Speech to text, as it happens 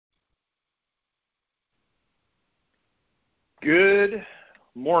Good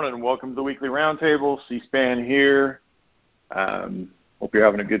morning. Welcome to the weekly roundtable. C-SPAN here. Hope you're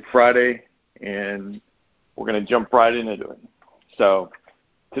having a good Friday, and we're going to jump right into it. So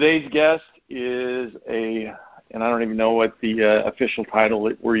today's guest is and I don't even know what the official title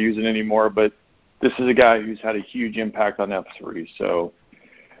that we're using anymore, but this is a guy who's had a huge impact on F3. So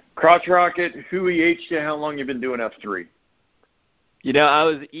Crotch Rocket, who EH'd you? How long you been doing F3? You know, I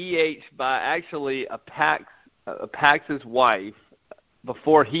was EH'd by actually a PAX's wife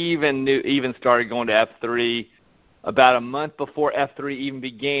before he even started going to F3, about a month before F3 even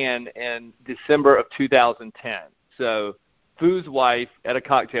began in December of 2010. So Foo's wife at a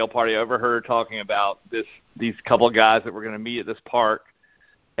cocktail party overheard talking about these couple of guys that were going to meet at this park,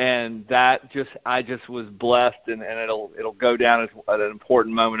 and I just was blessed, and it'll go down as an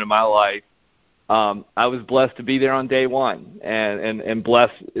important moment in my life. I was blessed to be there on day one, and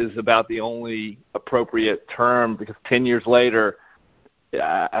blessed is about the only appropriate term, because 10 years later,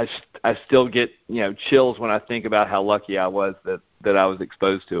 I still get chills when I think about how lucky I was that I was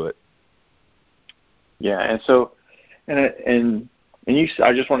exposed to it. Yeah, and so I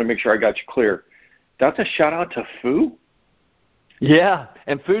just want to make sure I got you clear. That's a shout out to Foo? Yeah,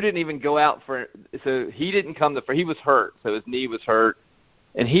 and Foo didn't even go out so he didn't come he was hurt, so his knee was hurt.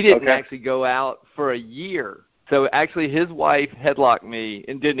 And he didn't actually go out for a year. So actually his wife headlocked me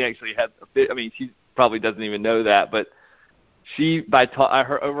and didn't actually she probably doesn't even know that, but I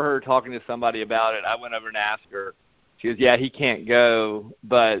overheard talking to somebody about it. I went over and asked her. She goes, yeah, he can't go,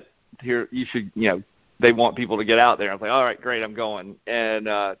 but here you should, they want people to get out there. I was like, all right, great, I'm going. And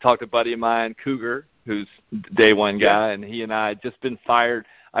talked to a buddy of mine, Cougar, who's day one guy, and he and I had just been fired.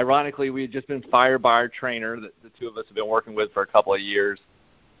 Ironically, we had just been fired by our trainer that the two of us have been working with for a couple of years.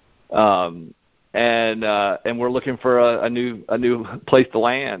 And we're looking for a new place to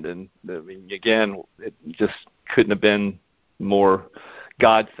land. And I mean, again, it just couldn't have been more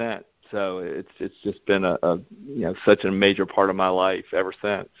God sent. So it's just been such a major part of my life ever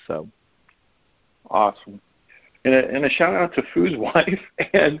since. So awesome. And a shout out to Foo's wife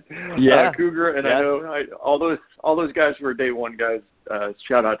and Cougar. And I know all those guys who are day one guys,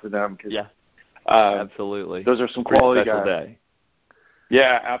 shout out to them. Absolutely. Those are some quality guys. Day.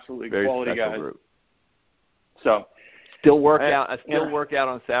 Yeah, absolutely. Very quality guys. Group. So still work out. I still work out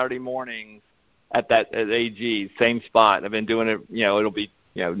on Saturday mornings at AG, same spot. I've been doing it. It'll be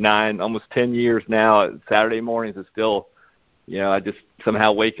 9, almost 10 years now. Saturday mornings is still. I just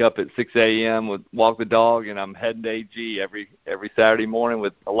somehow wake up at 6 a.m. walk the dog, and I'm heading to AG every Saturday morning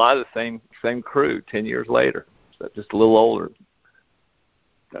with a lot of the same crew. 10 years later, so just a little older.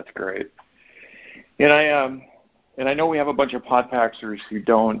 That's great. And I know we have a bunch of podpackers who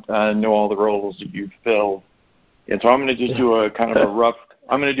don't know all the roles that you've filled, and so I'm going to just do a kind of a rough.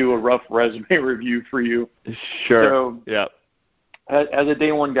 I'm going to do a rough resume review for you. Sure. So, yeah. As a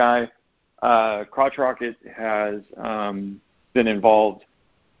day one guy, Crotch Rocket has been involved.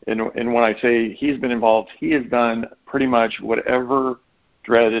 And when I say he's been involved, he has done pretty much whatever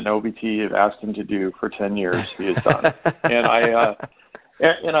Dredd and OBT have asked him to do for 10 years. He has done. And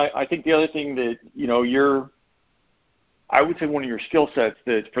I think the other thing that I would say one of your skill sets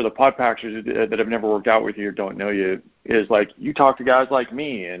that for the podpackers that have never worked out with you or don't know you is like you talk to guys like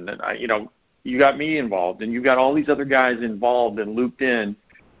me, and you got me involved, and you got all these other guys involved and looped in,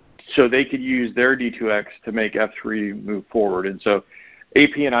 so they could use their D2X to make F3 move forward. And so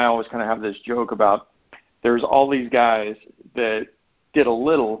AP and I always kind of have this joke about there's all these guys that did a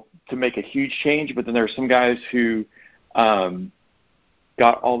little to make a huge change, but then there's some guys who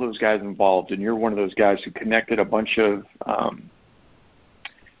got all those guys involved, and you're one of those guys who connected a bunch of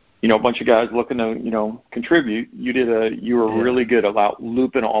guys looking to contribute. You were really good about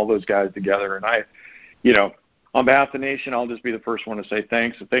looping all those guys together, and I on behalf of the nation, I'll just be the first one to say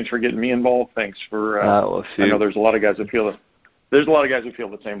thanks. Thanks for getting me involved. Thanks for I know there's a lot of guys that feel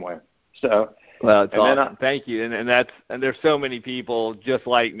the same way. So well, it's awesome. Thank you. And there's so many people just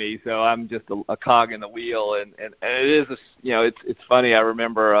like me, so I'm just a cog in the wheel. And it is it's funny. I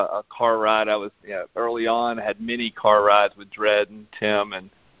remember a car ride. I was early on. I had many car rides with Dredd and Tim and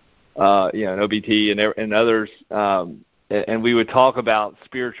and OBT and others. And we would talk about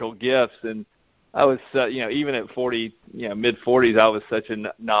spiritual gifts. And I was even at 40, mid 40s, I was such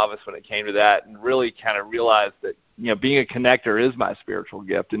a novice when it came to that, and really kind of realized that being a connector is my spiritual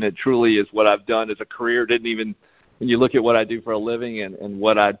gift, and it truly is what I've done as a career. When you look at what I do for a living and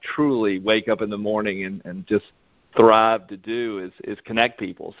what I truly wake up in the morning and just thrive to do is connect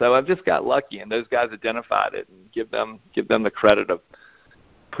people. So I've just got lucky, and those guys identified it, and give them the credit of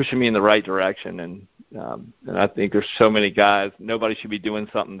pushing me in the right direction. And And I think there's so many guys. Nobody should be doing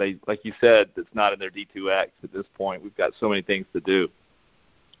something they, like you said, that's not in their D2X at this point. We've got so many things to do.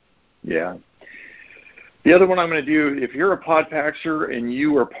 Yeah. The other one I'm going to do, if you're a pod packer and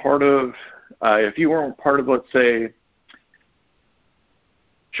you are part of, if you weren't part of, let's say,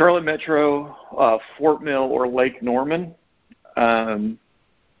 Charlotte Metro, Fort Mill, or Lake Norman,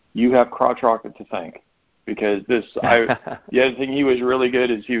 you have Crotch Rocket to thank, because the other thing he was really good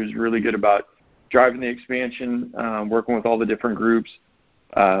is he was really good about driving the expansion, working with all the different groups.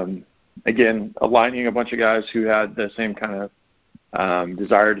 Again, aligning a bunch of guys who had the same kind of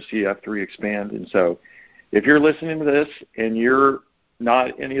desire to see F3 expand. And so if you're listening to this and you're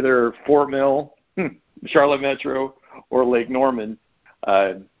not in either Fort Mill, Charlotte Metro, or Lake Norman,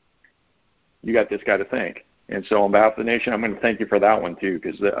 you got this guy to thank. And so on behalf of the nation, I'm going to thank you for that one too,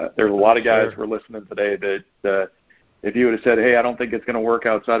 because there's a lot of guys who are listening today that if you would have said, hey, I don't think it's going to work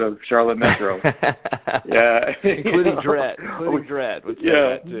outside of Charlotte Metro. Yeah. Including Dredd. Would say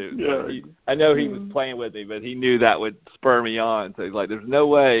that too. Yeah. So I know he was playing with me, but he knew that would spur me on. So he's like, there's no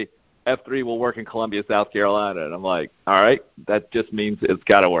way F3 will work in Columbia, South Carolina. And I'm like, all right, that just means it's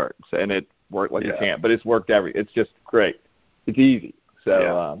got to work. So, and it worked like it can't, but it's worked it's just great. It's easy.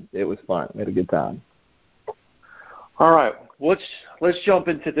 So it was fun. We had a good time. All right, let's jump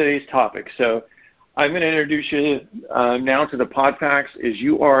into today's topic. So I'm going to introduce you now to the PodPacks. Is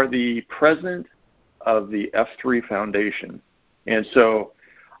you are the president of the F3 Foundation. And so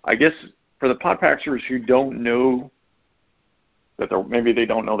I guess for the PodPackers who don't know that maybe they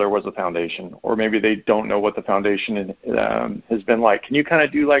don't know there was a foundation, or maybe they don't know what the foundation has been like, can you kind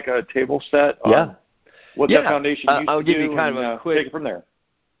of do like a table set on what that foundation used I'll to give do you kind of a quick, take it from there?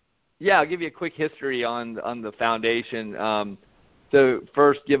 Yeah, I'll give you a quick history on the foundation. So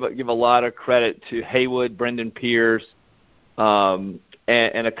first, give a lot of credit to Haywood, Brendan Pierce, and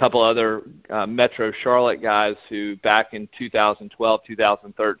a couple other Metro Charlotte guys who back in 2012,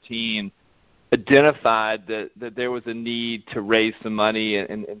 2013 identified that there was a need to raise some money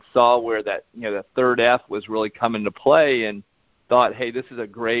and saw where that the third F was really coming to play, and thought, hey, this is a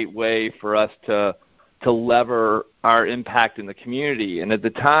great way for us to lever our impact in the community. And at the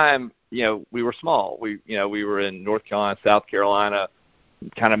time, we were small. We were in North Carolina, South Carolina,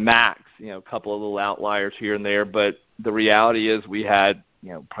 kind of max, a couple of little outliers here and there. But the reality is we had,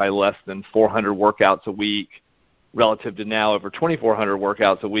 probably less than 400 workouts a week relative to now over 2,400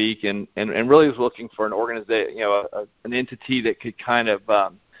 workouts a week. And really was looking for an organization, an entity that could kind of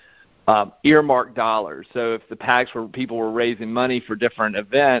earmark dollars. So if the packs people were raising money for different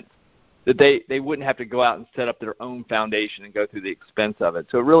events, that they wouldn't have to go out and set up their own foundation and go through the expense of it.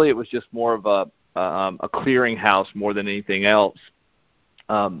 So really it was just more of a clearinghouse more than anything else.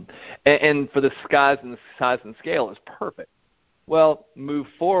 And for the size and scale, it's perfect. Well, move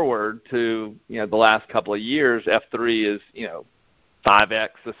forward to the last couple of years, F3 is 5x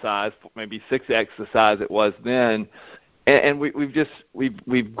the size, maybe 6x the size it was then. And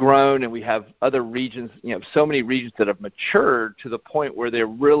we've grown, and we have other regions, so many regions that have matured to the point where they've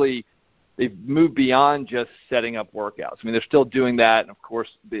moved beyond just setting up workouts. I mean, they're still doing that, and of course,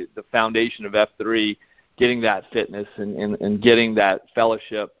 the foundation of F3, getting that fitness and getting that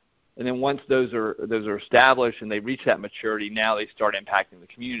fellowship, and then once those are established and they reach that maturity, now they start impacting the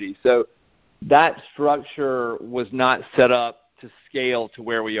community. So that structure was not set up to scale to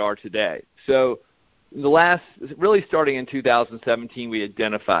where we are today. So really starting in 2017, we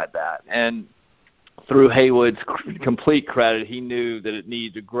identified that, and through Haywood's complete credit, he knew that it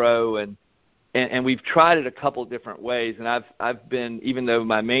needed to grow, and we've tried it a couple different ways. And I've been, even though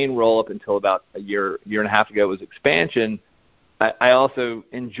my main role up until about a year and a half ago was expansion, I also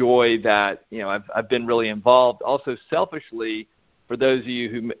enjoy that. I've been really involved. Also, selfishly, for those of you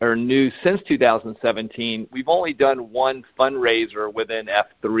who are new since 2017, we've only done one fundraiser within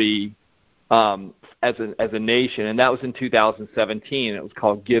F3 as a nation, and that was in 2017. It was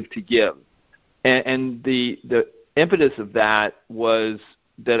called Give to Give. And the impetus of that was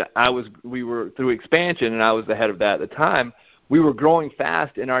that we were through expansion, and I was the head of that at the time. We were growing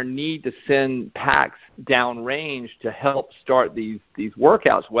fast, and our need to send packs downrange to help start these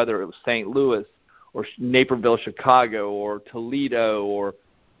workouts, whether it was St. Louis or Naperville, Chicago, or Toledo, or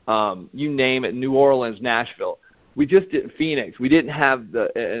you name it, New Orleans, Nashville. We just didn't Phoenix. We didn't have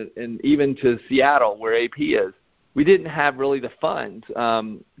and even to Seattle, where AP is. We didn't have really the funds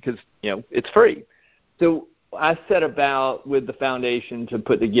because it's free. So I set about with the foundation to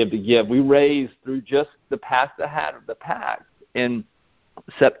put the Give to Give. We raised through just the pass the hat of the packs in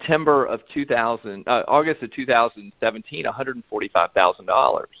August of 2017,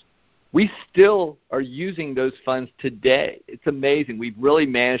 $145,000. we still are using those funds today. It's amazing. We've really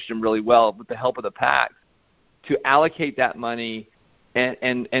managed them really well with the help of the PACs to allocate that money,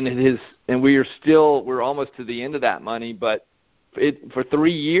 and we're almost to the end of that money, but for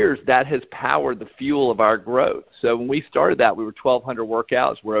 3 years, that has powered the fuel of our growth. So when we started that, we were 1,200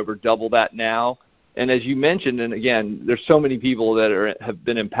 workouts. We're over double that now. And as you mentioned, and again, there's so many people that have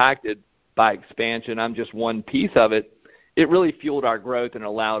been impacted by expansion. I'm just one piece of it. It really fueled our growth and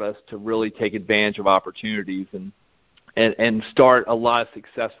allowed us to really take advantage of opportunities and start a lot of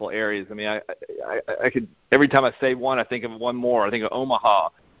successful areas. I mean, I could, every time I say one, I think of one more. I think of Omaha.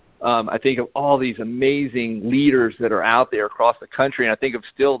 I think of all these amazing leaders that are out there across the country, and I think of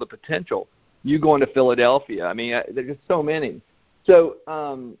still the potential. You going to Philadelphia. I mean, there's just so many. So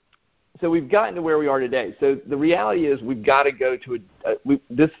we've gotten to where we are today. So the reality is we've got to go to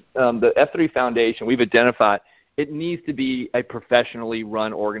the F3 Foundation. We've identified it needs to be a professionally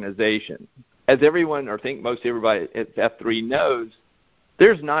run organization. As everyone, or I think most everybody at F3 knows,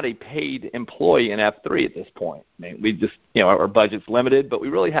 there's not a paid employee in F3 at this point. I mean, we just, our budget's limited, but we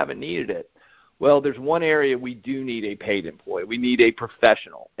really haven't needed it. Well, there's one area we do need a paid employee. We need a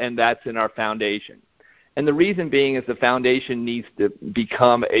professional, and that's in our foundation. And the reason being is the foundation needs to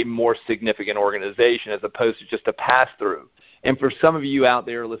become a more significant organization as opposed to just a pass-through. And for some of you out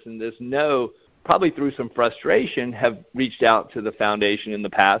there listening to this know, probably through some frustration, have reached out to the foundation in the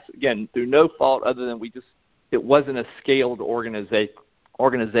past, again, through no fault other than it wasn't a scaled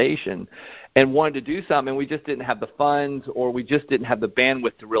organization and wanted to do something, and we just didn't have the funds, or we just didn't have the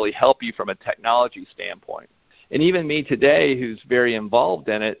bandwidth to really help you from a technology standpoint. And even me today, who's very involved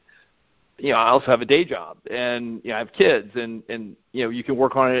in it, I also have a day job, and I have kids, and you can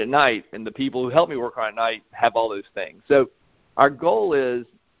work on it at night, and the people who help me work on it at night have all those things. So our goal is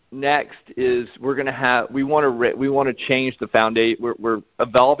next is we want to change the foundation. We're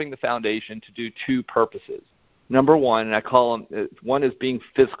evolving the foundation to do two purposes. Number one, and I call them, one is being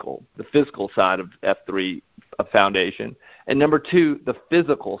fiscal, the fiscal side of F3 Foundation, and number two, the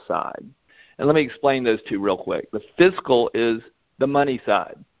physical side. And let me explain those two real quick. The fiscal is the money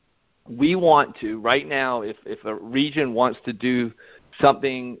side. We want to, right now, if a region wants to do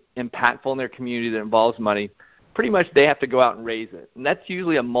something impactful in their community that involves money, pretty much they have to go out and raise it. And that's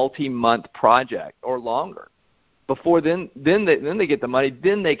usually a multi-month project or longer. Before then they get the money,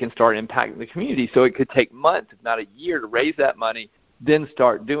 then they can start impacting the community. So it could take months, if not a year, to raise that money, then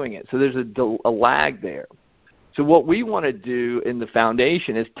start doing it. So there's a lag there. So what we want to do in the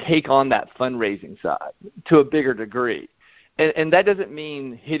foundation is take on that fundraising side to a bigger degree. And that doesn't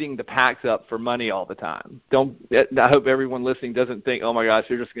mean hitting the PACs up for money all the time. I hope everyone listening doesn't think, oh my gosh,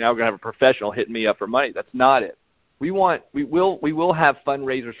 they're just now going to have a professional hitting me up for money. That's not it. We will have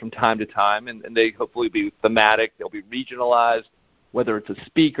fundraisers from time to time, and they hopefully be thematic. They'll be regionalized, whether it's a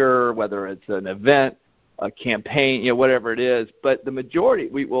speaker, whether it's an event, a campaign, whatever it is. But the majority,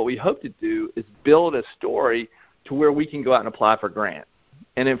 what we hope to do is build a story to where we can go out and apply for grants.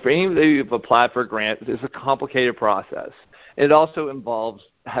 And if any of you have applied for a grant, it's a complicated process. It also involves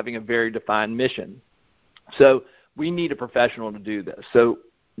having a very defined mission. So we need a professional to do this. So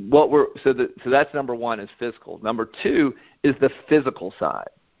that's number one is fiscal. Number two is the physical side.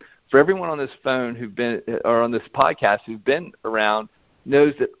 For everyone on this phone or on this podcast who've been around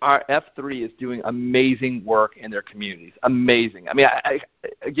knows that our F3 is doing amazing work in their communities. Amazing. I mean,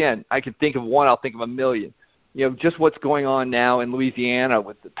 I can think of one, I'll think of a million. Just what's going on now in Louisiana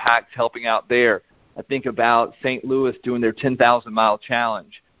with the PACs helping out there. I think about St. Louis doing their 10,000-mile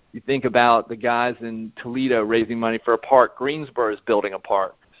challenge. You think about the guys in Toledo raising money for a park. Greensboro is building a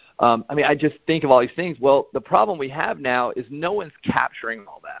park. I just think of all these things. Well, the problem we have now is no one's capturing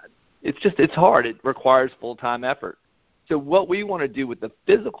all that. It's hard. It requires full-time effort. So what we want to do with the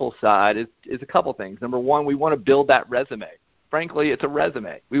physical side is a couple things. Number one, we want to build that resume. Frankly, it's a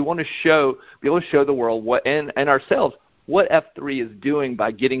resume. We want to be able to show the world and ourselves what F3 is doing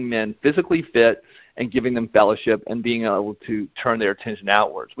by getting men physically fit and giving them fellowship and being able to turn their attention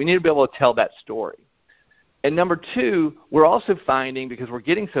outwards. We need to be able to tell that story. And number two, we're also finding, because we're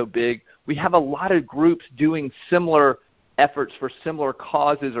getting so big, we have a lot of groups doing similar efforts for similar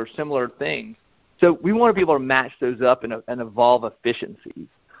causes or similar things. So we want to be able to match those up and evolve efficiencies.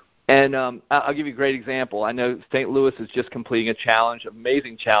 And I'll give you a great example. I know St. Louis is just completing a challenge,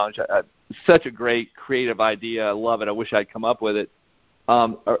 amazing challenge, such a great creative idea. I love it. I wish I'd come up with it.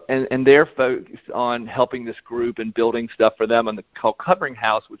 And they're focused on helping this group and building stuff for them called Covering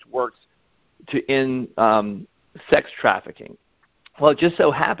House, which works to end sex trafficking. Well, it just so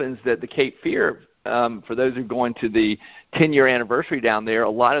happens that the Cape Fear, for those who are going to the 10-year anniversary down there, a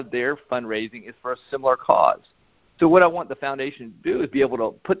lot of their fundraising is for a similar cause. So what I want the foundation to do is be able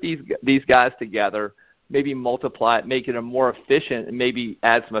to put these guys together, maybe multiply it, make it a more efficient, and maybe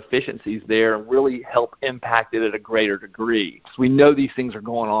add some efficiencies there and really help impact it at a greater degree. So we know these things are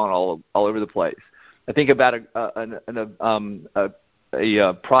going on all over the place. I think about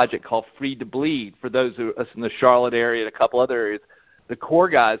a project called Free to Bleed for those of us in the Charlotte area and a couple other areas. The core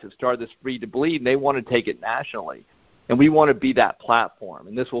guys have started this Free to Bleed, and they want to take it nationally. And we want to be that platform.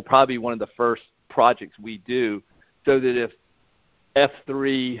 And this will probably be one of the first projects we do, so that if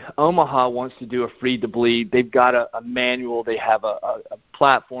F3 Omaha wants to do a Free to Bleed, they've got a manual, they have a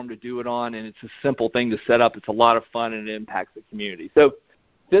platform to do it on, and it's a simple thing to set up. It's a lot of fun, and it impacts the community. So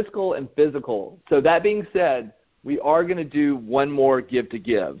fiscal and physical. So that being said, we are going to do one more Give to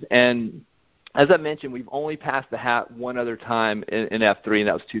Give. And as I mentioned, we've only passed the hat one other time in F3, and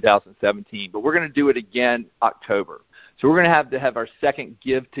that was 2017. But we're going to do it again October. So we're going to have our second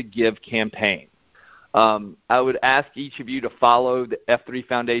Give to Give campaign. I would ask each of you to follow the F3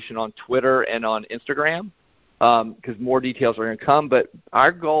 Foundation on Twitter and on Instagram, because more details are going to come. But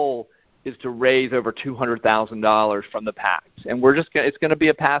our goal is to raise over $200,000 from the PACs. And it's going to be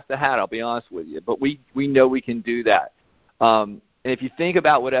a pass the hat, I'll be honest with you. But we know we can do that. And if you think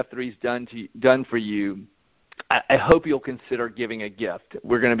about what F3's done for you, I hope you'll consider giving a gift.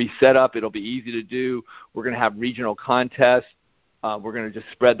 We're going to be set up. It'll be easy to do. We're going to have regional contests. We're going to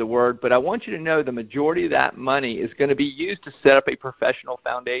just spread the word. But I want you to know the majority of that money is going to be used to set up a professional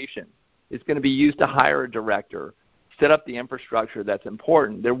foundation. It's going to be used to hire a director, set up the infrastructure that's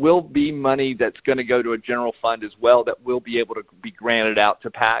important. There will be money that's going to go to a general fund as well that will be able to be granted out to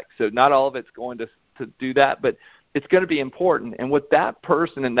PAC. So not all of it's going to do that, but it's going to be important. And what that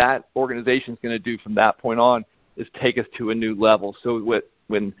person and that organization is going to do from that point on is take us to a new level. So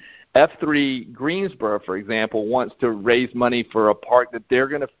when F3 Greensboro, for example, wants to raise money for a park that they're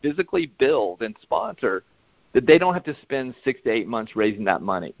going to physically build and sponsor, that they don't have to spend 6 to 8 months raising that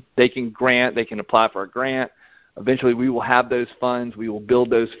money. They can apply for a grant. Eventually we will have those funds. We will build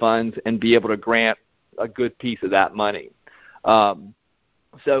those funds and be able to grant a good piece of that money.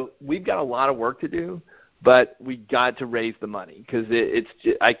 So we've got a lot of work to do, but we got to raise the money, because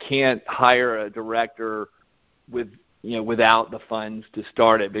I can't hire a director without the funds to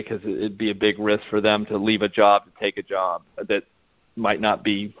start it, because it'd be a big risk for them to leave a job to take a job that might not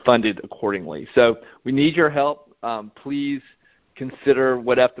be funded accordingly. So we need your help. Please consider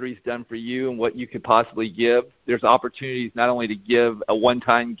what F3's done for you and what you could possibly give. There's opportunities not only to give a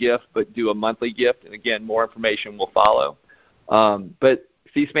one-time gift, but do a monthly gift. And again, more information will follow. But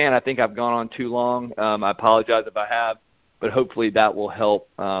C-SPAN, I think I've gone on too long. I apologize if I have, but hopefully that will help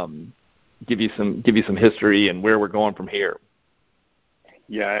give you some history and where we're going from here.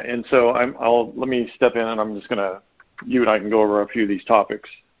 Yeah, and so let me step in, and I'm just you and I can go over a few of these topics.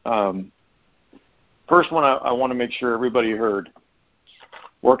 First one, I want to make sure everybody heard.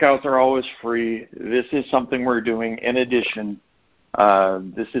 Workouts are always free. This is something we're doing in addition.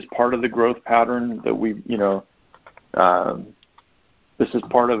 This is part of the growth pattern that this is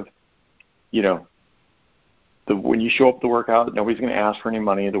part of, when you show up to the workout, nobody's going to ask for any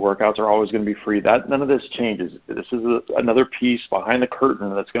money. The workouts are always going to be free. None of this changes. This is another piece behind the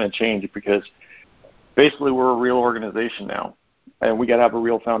curtain that's going to change, because basically we're a real organization now, and we got to have a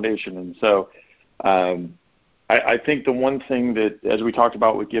real foundation. And so I think the one thing that, as we talked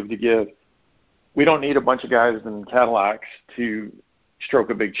about with Give to Give, we don't need a bunch of guys in Cadillacs to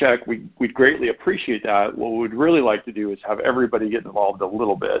stroke a big check. We'd greatly appreciate that. What we'd really like to do is have everybody get involved a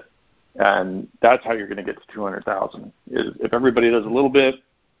little bit. And that's how you're going to get to $200,000. If everybody does a little bit,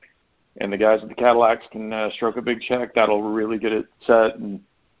 and the guys at the Cadillacs can stroke a big check, that'll really get it set, and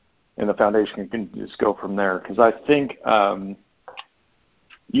the foundation can just go from there. Because I think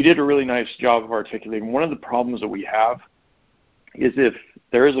you did a really nice job of articulating. One of the problems that we have is if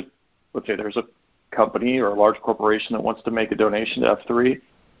there is there's a company or a large corporation that wants to make a donation to F3,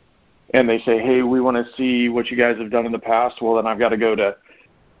 and they say, hey, we want to see what you guys have done in the past. Well, then I've got to go to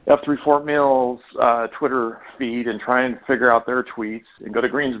F3 Fort Mill's Twitter feed and try and figure out their tweets, and go to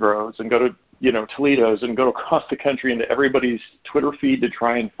Greensboro's and go to Toledo's and go across the country into everybody's Twitter feed to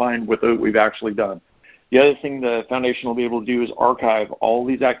try and find what we've actually done. The other thing the foundation will be able to do is archive all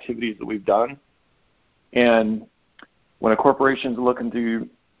these activities that we've done. And when a corporation's looking to,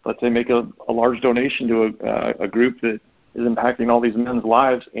 let's say, make a large donation to a group that is impacting all these men's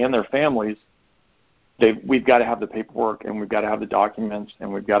lives and their families, we've got to have the paperwork, and we've got to have the documents,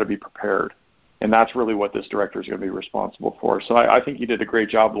 and we've got to be prepared. And that's really what this director is going to be responsible for. So I think you did a great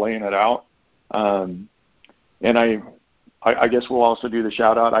job laying it out. And I guess we'll also do the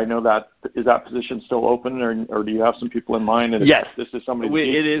shout out. I know that is that position still open, or do you have some people in mind? And yes, this is somebody.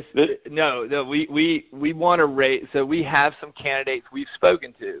 It is. No. We want to rate. So we have some candidates we've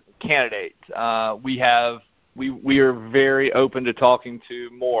spoken to. Candidates. We are very open to talking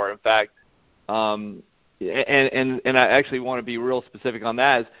to more. In fact, and I actually want to be real specific on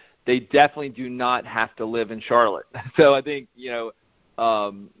that. Is they definitely do not have to live in Charlotte. So I think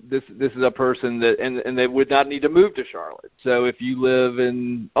this is a person that and they would not need to move to Charlotte. So if you live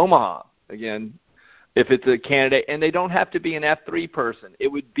in Omaha, again, if it's a candidate, and they don't have to be an F3 person, it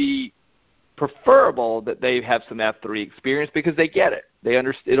would be preferable that they have some F3 experience because they get it. They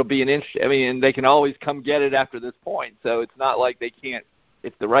understand. It'll be an interest. I mean, and they can always come get it after this point. So it's not like they can't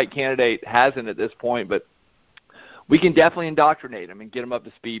if the right candidate hasn't at this point. But we can definitely indoctrinate them and get them up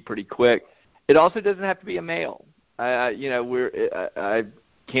to speed pretty quick. It also doesn't have to be a male. I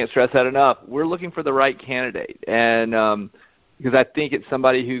can't stress that enough. We're looking for the right candidate, and because I think it's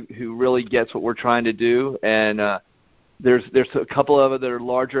somebody who really gets what we're trying to do. And there's a couple of other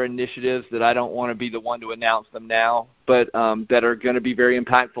larger initiatives that I don't want to be the one to announce them now, but that are going to be very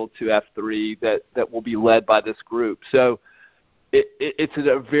impactful to F3 that will be led by this group. So it's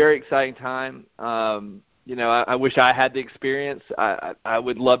a very exciting time. I wish I had the experience. I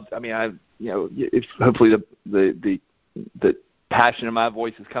would love. I mean, if hopefully the passion in my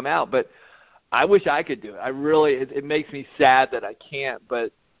voice has come out, but I wish I could do it. I really, it makes me sad that I can't,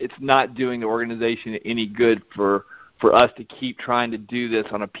 but it's not doing the organization any good for us to keep trying to do this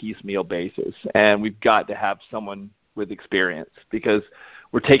on a piecemeal basis. And we've got to have someone with experience because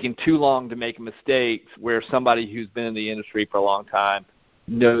we're taking too long to make mistakes where somebody who's been in the industry for a long time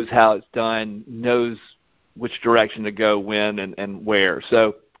knows how it's done, knows which direction to go, when, and where.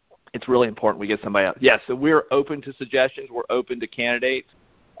 So it's really important we get somebody else. Yes, so we're open to suggestions. We're open to candidates.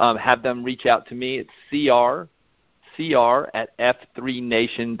 Have them reach out to me. It's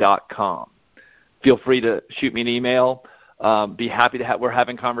cr@f3nation.com. Feel free to shoot me an email. Be happy to have. We're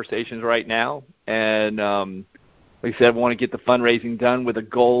having conversations right now. And like I said, I want to get the fundraising done with a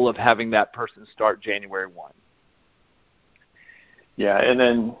goal of having that person start January 1. Yeah,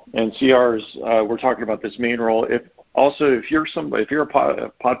 and CR's, we're talking about this main role. If you're a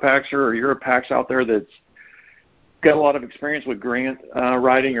pod paxer or you're a PAX out there that's got a lot of experience with grant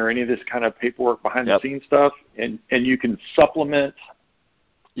writing or any of this kind of paperwork behind the scenes stuff, and you can supplement.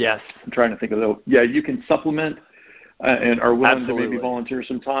 Yes, I'm trying to think of you can supplement and are willing Absolutely. to maybe volunteer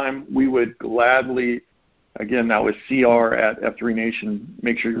some time. We would gladly. Again, that was CR@F3Nation.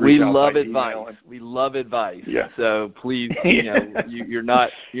 Make sure you reach out. We love advice. We love advice. Yeah. So please, you're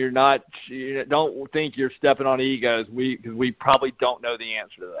not. Don't think you're stepping on egos. Because we probably don't know the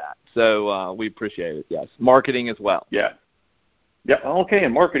answer to that. So we appreciate it. Yes, marketing as well. Yeah. Yeah. Okay,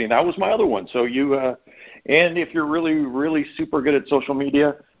 and marketing. That was my other one. So you, and if you're really, really super good at social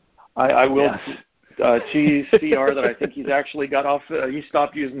media, I will. Yes. Tease CR that I think he's actually got off. He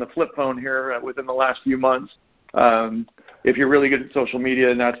stopped using the flip phone here within the last few months. If you're really good at social media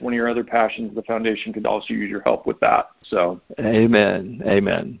and that's one of your other passions, the foundation could also use your help with that. So,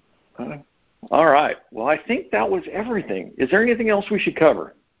 amen. All right. Well, I think that was everything. Is there anything else we should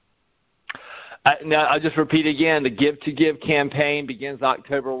cover? Now, I'll just repeat again. The Give to Give campaign begins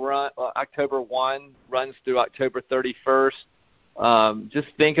October 1, runs through October 31st. Just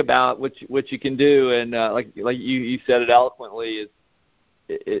think about what you can do, and like you said it eloquently, is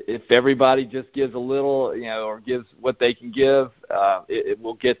if everybody just gives a little, or gives what they can give, it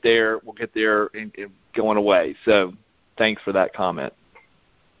will get there. We'll get there and going away. So, thanks for that comment.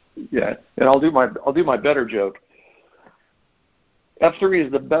 Yeah, and I'll do my better joke. F3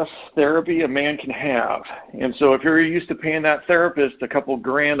 is the best therapy a man can have, and so if you're used to paying that therapist a couple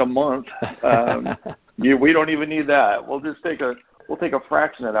grand a month, we don't even need that. We'll take a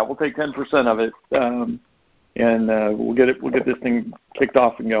fraction of that. We'll take 10% of it, and we'll get this thing kicked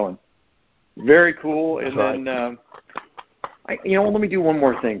off and going. Very cool. And then, let me do one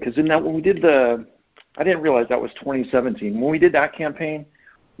more thing, because when we did I didn't realize that was 2017. When we did that campaign,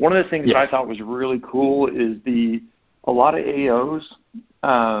 one of the things that I thought was really cool is a lot of AOs.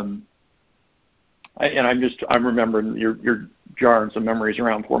 I'm remembering you're jarring some memories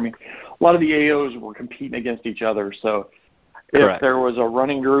around for me. A lot of the AOs were competing against each other. So if there was a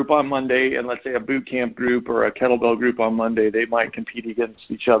running group on Monday and let's say a boot camp group or a kettlebell group on Monday, they might compete against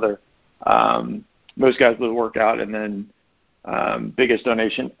each other. Most guys would work out and then biggest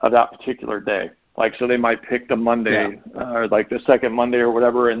donation of that particular day. So they might pick the Monday or the second Monday or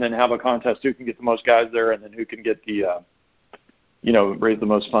whatever, and then have a contest who can get the most guys there and then who can get the raise the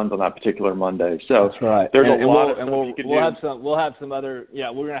most funds on that particular Monday. So that's right. There's and a lot of stuff you can do. We'll have some other. Yeah,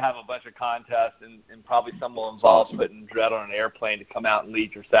 we're going to have a bunch of contests, and probably some will involve putting Dredd on an airplane to come out and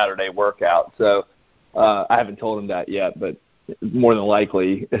lead your Saturday workout. So I haven't told him that yet, but more than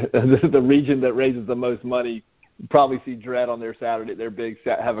likely, the region that raises the most money probably see Dredd on their Saturday. Their big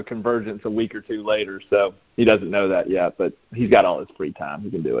have a convergence a week or two later. So he doesn't know that yet, but he's got all his free time.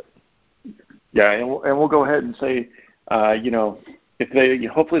 He can do it. Yeah, and we'll go ahead and say,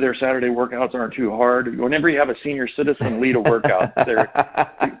 if hopefully their Saturday workouts aren't too hard. Whenever you have a senior citizen lead a workout, the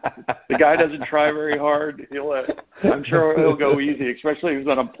guy doesn't try very hard. I'm sure he'll go easy, especially if he's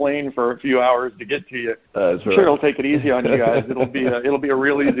on a plane for a few hours to get to you. I'm sure he'll take it easy on you guys. It'll be a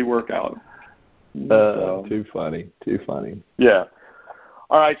real easy workout. Too funny. Yeah.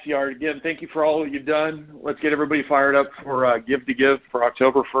 All right, CR. Again, thank you for all that you've done. Let's get everybody fired up for Give to Give for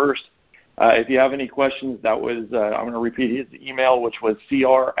October 1st. If you have any questions, that was, I'm going to repeat his email, which was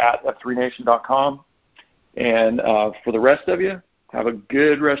cr@f3nation.com. And for the rest of you, have a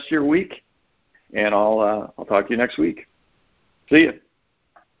good rest of your week, and I'll talk to you next week. See you.